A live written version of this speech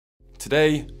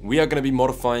today we are going to be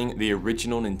modifying the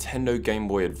original Nintendo Game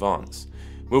Boy Advance.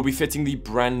 We'll be fitting the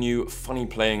brand new funny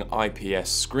playing IPS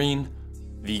screen,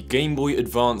 the Game Boy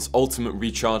Advance Ultimate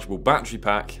Rechargeable Battery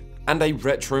Pack, and a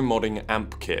retro modding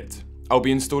amp kit. I'll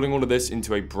be installing all of this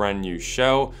into a brand new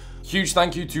shell. Huge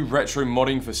thank you to Retro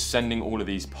Modding for sending all of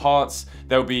these parts.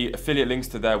 There'll be affiliate links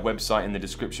to their website in the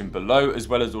description below, as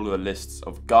well as all of the lists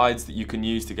of guides that you can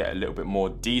use to get a little bit more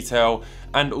detail,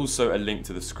 and also a link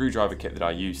to the screwdriver kit that I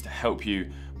use to help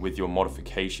you with your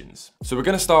modifications. So we're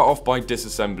going to start off by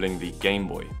disassembling the Game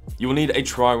Boy. You will need a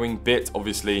tri-wing bit,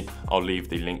 obviously I'll leave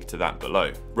the link to that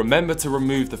below. Remember to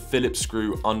remove the Phillips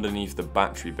screw underneath the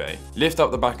battery bay. Lift up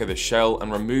the back of the shell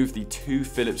and remove the 2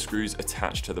 Phillips screws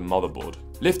attached to the motherboard.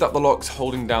 Lift up the locks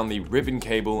holding down the ribbon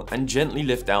cable and gently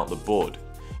lift out the board.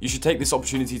 You should take this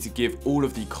opportunity to give all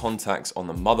of the contacts on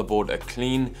the motherboard a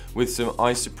clean with some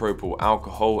isopropyl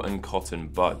alcohol and cotton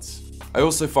buds. I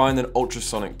also find an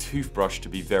ultrasonic toothbrush to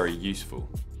be very useful.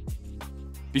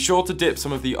 Be sure to dip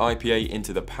some of the IPA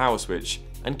into the power switch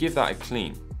and give that a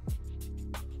clean.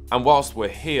 And whilst we're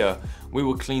here, we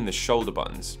will clean the shoulder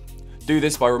buttons. Do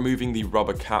this by removing the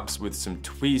rubber caps with some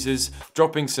tweezers,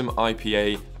 dropping some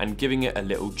IPA and giving it a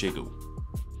little jiggle.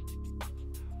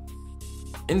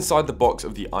 Inside the box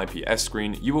of the IPS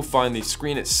screen, you will find the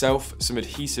screen itself, some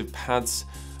adhesive pads,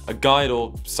 a guide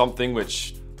or something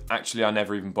which actually I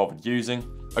never even bothered using,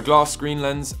 a glass screen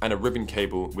lens and a ribbon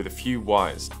cable with a few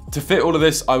wires. To fit all of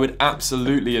this, I would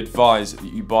absolutely advise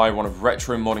that you buy one of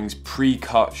Retro Modding's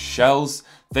pre-cut shells.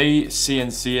 They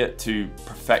CNC it to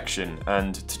perfection,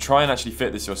 and to try and actually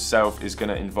fit this yourself is going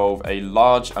to involve a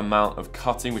large amount of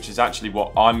cutting, which is actually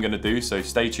what I'm going to do, so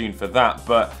stay tuned for that.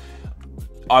 But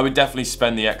I would definitely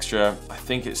spend the extra, I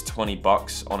think it's 20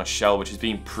 bucks on a shell which is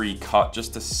being pre-cut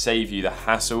just to save you the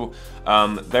hassle.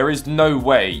 There is no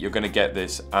way you're going to get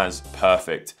this as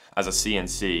perfect as a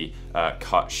CNC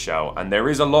cut shell, and there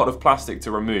is a lot of plastic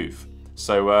to remove.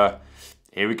 So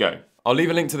here we go. I'll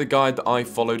leave a link to the guide that I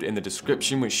followed in the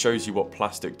description which shows you what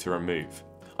plastic to remove.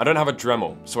 I don't have a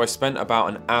Dremel, so I spent about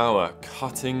an hour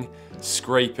cutting,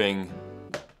 scraping,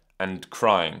 and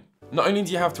crying. Not only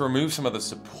do you have to remove some of the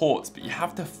supports, but you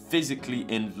have to physically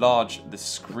enlarge the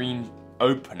screen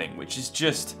opening, which is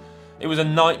just, it was a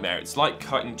nightmare. It's like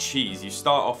cutting cheese. You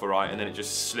start off alright and then it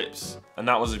just slips. And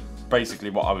that was basically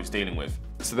what I was dealing with.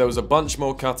 So there was a bunch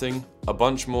more cutting, a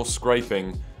bunch more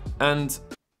scraping, and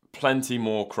plenty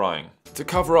more crying. To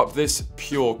cover up this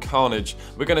pure carnage,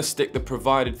 we're going to stick the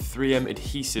provided 3M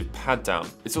adhesive pad down.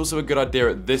 It's also a good idea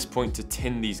at this point to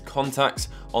tin these contacts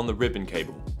on the ribbon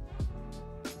cable.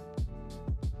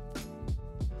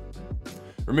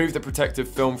 Remove the protective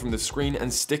film from the screen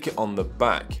and stick it on the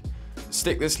back.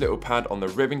 Stick this little pad on the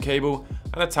ribbon cable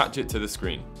and attach it to the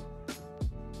screen.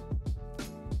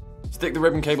 Stick the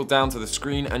ribbon cable down to the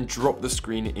screen and drop the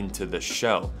screen into the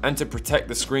shell. And to protect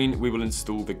the screen, we will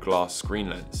install the glass screen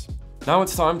lens. Now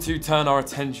it's time to turn our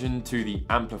attention to the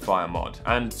amplifier mod,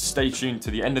 and stay tuned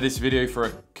to the end of this video for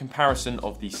a comparison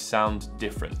of the sound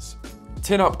difference.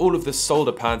 Tin up all of the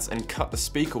solder pads and cut the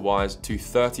speaker wires to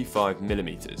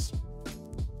 35mm.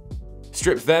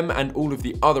 Strip them and all of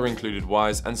the other included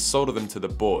wires and solder them to the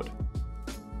board.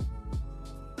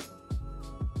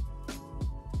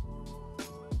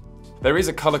 There is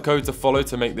a color code to follow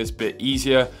to make this bit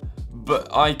easier,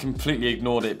 but I completely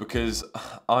ignored it because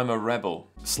I'm a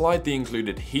rebel. Slide the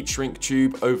included heat shrink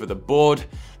tube over the board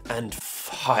and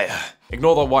fire.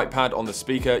 Ignore the white pad on the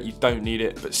speaker, you don't need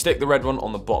it, but stick the red one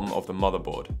on the bottom of the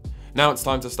motherboard. Now it's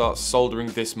time to start soldering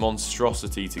this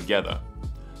monstrosity together.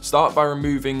 Start by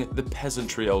removing the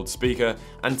peasantry old speaker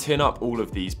and tin up all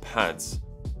of these pads.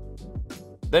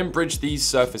 Then bridge these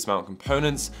surface mount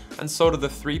components and solder the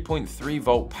 3.3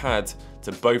 volt pad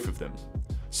to both of them.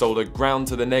 Solder ground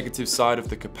to the negative side of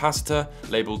the capacitor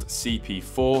labeled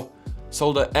CP4.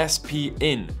 Solder SP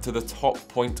in to the top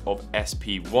point of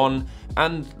SP1,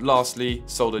 and lastly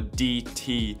solder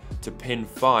DT to pin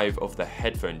 5 of the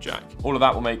headphone jack. All of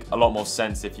that will make a lot more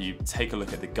sense if you take a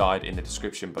look at the guide in the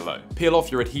description below. Peel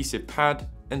off your adhesive pad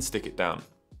and stick it down.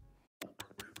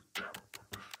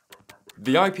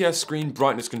 The IPS screen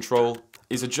brightness control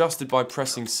is adjusted by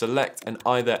pressing select and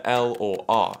either L or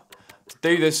R. To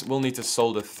do this, we'll need to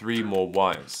solder 3 more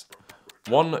wires.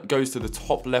 One goes to the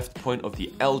top left point of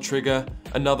the L trigger,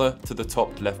 another to the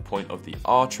top left point of the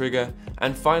R trigger,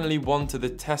 and finally one to the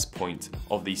test point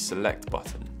of the select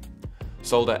button.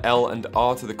 Solder L and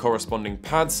R to the corresponding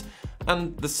pads,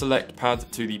 and the select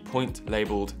pad to the point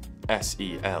labelled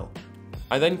SEL.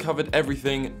 I then covered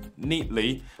everything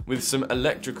neatly with some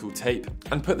electrical tape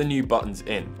and put the new buttons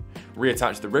in.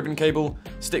 Reattached the ribbon cable,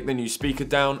 stick the new speaker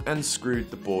down and screwed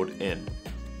the board in.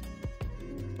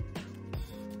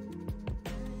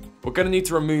 We're going to need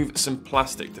to remove some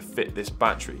plastic to fit this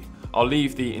battery. I'll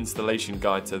leave the installation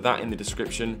guide to that in the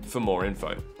description for more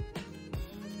info.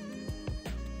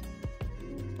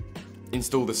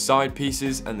 Install the side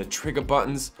pieces and the trigger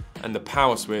buttons and the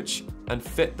power switch and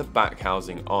fit the back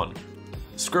housing on.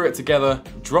 Screw it together,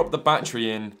 drop the battery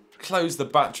in, close the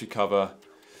battery cover,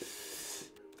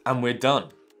 and we're done.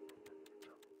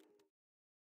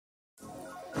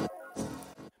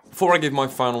 Before I give my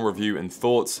final review and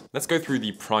thoughts, let's go through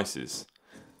the prices.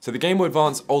 So the Game Boy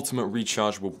Advance Ultimate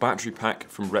Rechargeable Battery Pack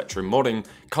from Retro Modding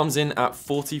comes in at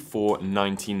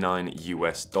 $44.99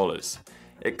 US.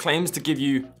 It claims to give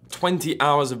you 20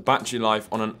 hours of battery life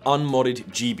on an unmodded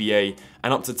GBA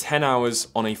and up to 10 hours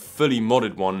on a fully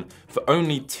modded one for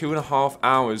only 2.5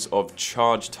 hours of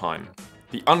charge time.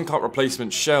 The uncut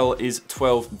replacement shell is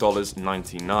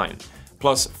 $12.99,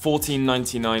 plus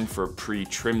 $14.99 for a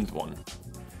pre-trimmed one.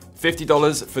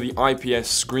 $50 for the IPS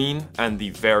screen and the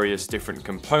various different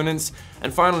components,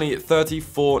 and finally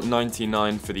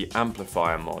 $34.99 for the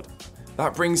amplifier mod.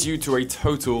 That brings you to a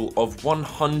total of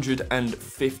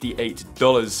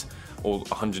 $158 or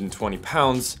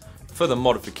 £120 for the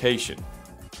modification.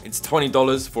 It's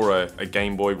 $20 for a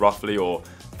Game Boy roughly, or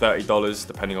 $30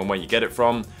 depending on where you get it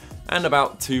from, and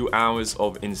about 2 hours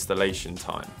of installation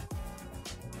time.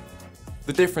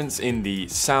 The difference in the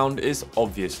sound is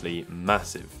obviously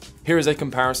massive. Here is a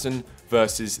comparison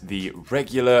versus the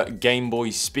regular Game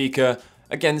Boy speaker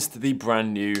against the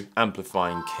brand new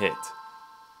amplifying kit.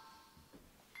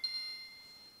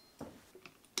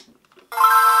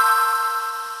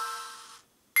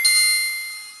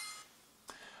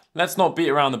 Let's not beat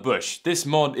around the bush. This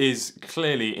mod is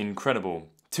clearly incredible.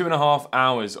 2.5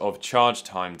 hours of charge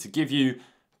time to give you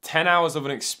 10 hours of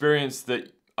an experience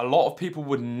that a lot of people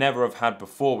would never have had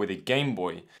before with a Game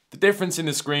Boy. The difference in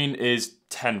the screen is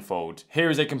tenfold. Here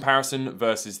is a comparison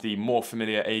versus the more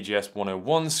familiar AGS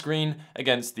 101 screen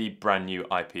against the brand new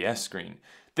IPS screen.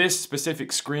 This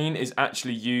specific screen is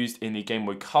actually used in the Game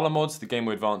Boy Color mods, the Game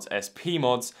Boy Advance SP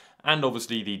mods, and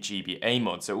obviously the GBA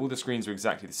mod, so all the screens are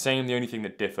exactly the same. The only thing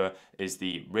that differ is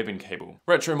the ribbon cable.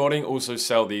 Retro Modding also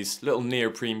sell these little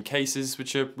neoprene cases,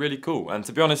 which are really cool, and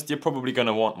to be honest, you're probably going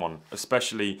to want one,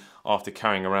 especially after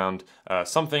carrying around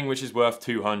something which is worth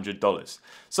 $200.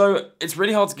 So it's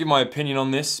really hard to give my opinion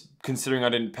on this, considering I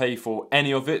didn't pay for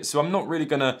any of it, so I'm not really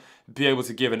going to be able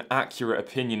to give an accurate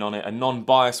opinion on it, a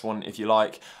non-biased one if you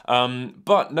like,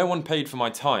 but no one paid for my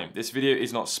time. This video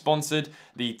is not sponsored.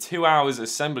 The 2 hours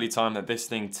assembly time that this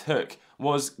thing took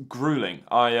was grueling.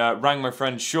 I rang my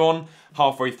friend Sean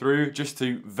halfway through just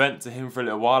to vent to him for a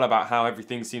little while about how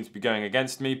everything seems to be going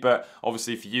against me, but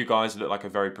obviously for you guys it looked like a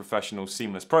very professional,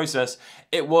 seamless process.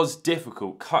 It was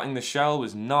difficult. Cutting the shell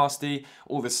was nasty,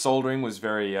 all the soldering was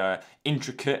very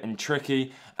intricate and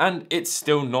tricky, and it's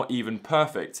still not even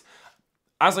perfect.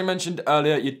 As I mentioned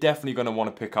earlier, you're definitely going to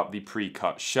want to pick up the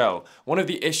pre-cut shell. One of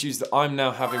the issues that I'm now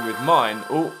having with mine,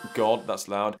 oh god, that's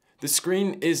loud, the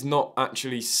screen is not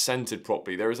actually centered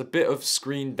properly. There is a bit of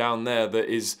screen down there that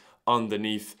is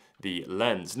underneath the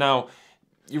lens. Now,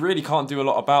 you really can't do a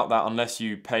lot about that unless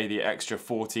you pay the extra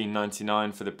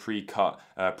 $14.99 for the pre-cut,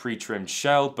 pre-trimmed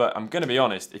shell, but I'm going to be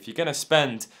honest, if you're going to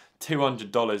spend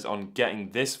 $200 on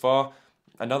getting this far,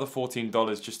 another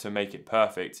 $14 just to make it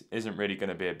perfect isn't really going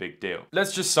to be a big deal.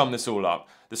 Let's just sum this all up.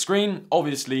 The screen,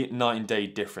 obviously, night and day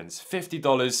difference.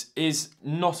 $50 is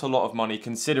not a lot of money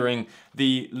considering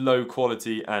the low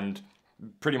quality and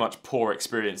pretty much poor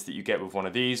experience that you get with one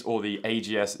of these, or the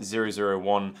AGS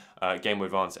 001 Game Boy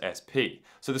Advance SP.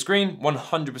 So the screen,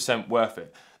 100% worth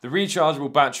it. The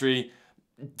rechargeable battery,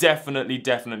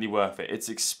 definitely worth it. It's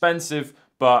expensive,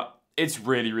 but it's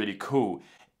really, really cool.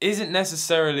 Is it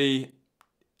necessarily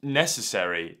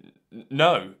necessary?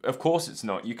 No, of course it's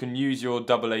not. You can use your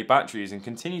AA batteries and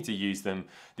continue to use them.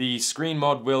 The screen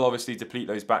mod will obviously deplete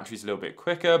those batteries a little bit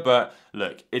quicker, but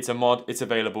look, it's a mod, it's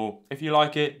available. If you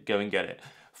like it, go and get it.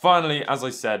 Finally, as I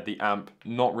said, the amp,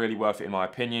 not really worth it in my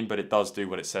opinion, but it does do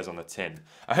what it says on the tin.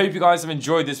 I hope you guys have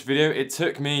enjoyed this video. It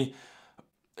took me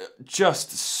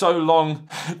just so long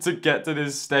to get to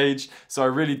this stage, so I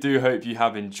really do hope you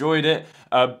have enjoyed it.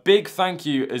 Big thank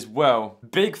you as well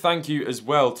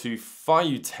to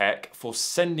Fiutech for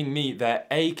sending me their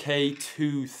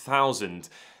AK2000.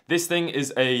 This thing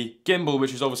is a gimbal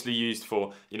which is obviously used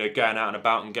for, you know, going out and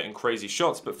about and getting crazy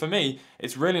shots, but for me,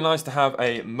 it's really nice to have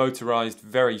a motorized,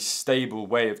 very stable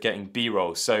way of getting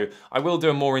B-roll. So I will do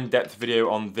a more in-depth video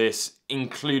on this,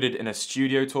 included in a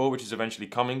studio tour, which is eventually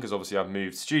coming, because obviously I've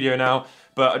moved studio now,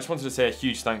 but I just wanted to say a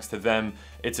huge thanks to them.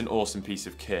 It's an awesome piece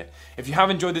of kit. If you have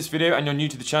enjoyed this video and you're new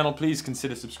to the channel, please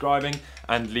consider subscribing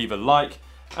and leave a like.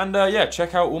 And yeah,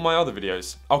 check out all my other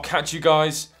videos. I'll catch you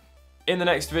guys in the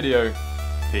next video.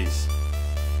 Peace.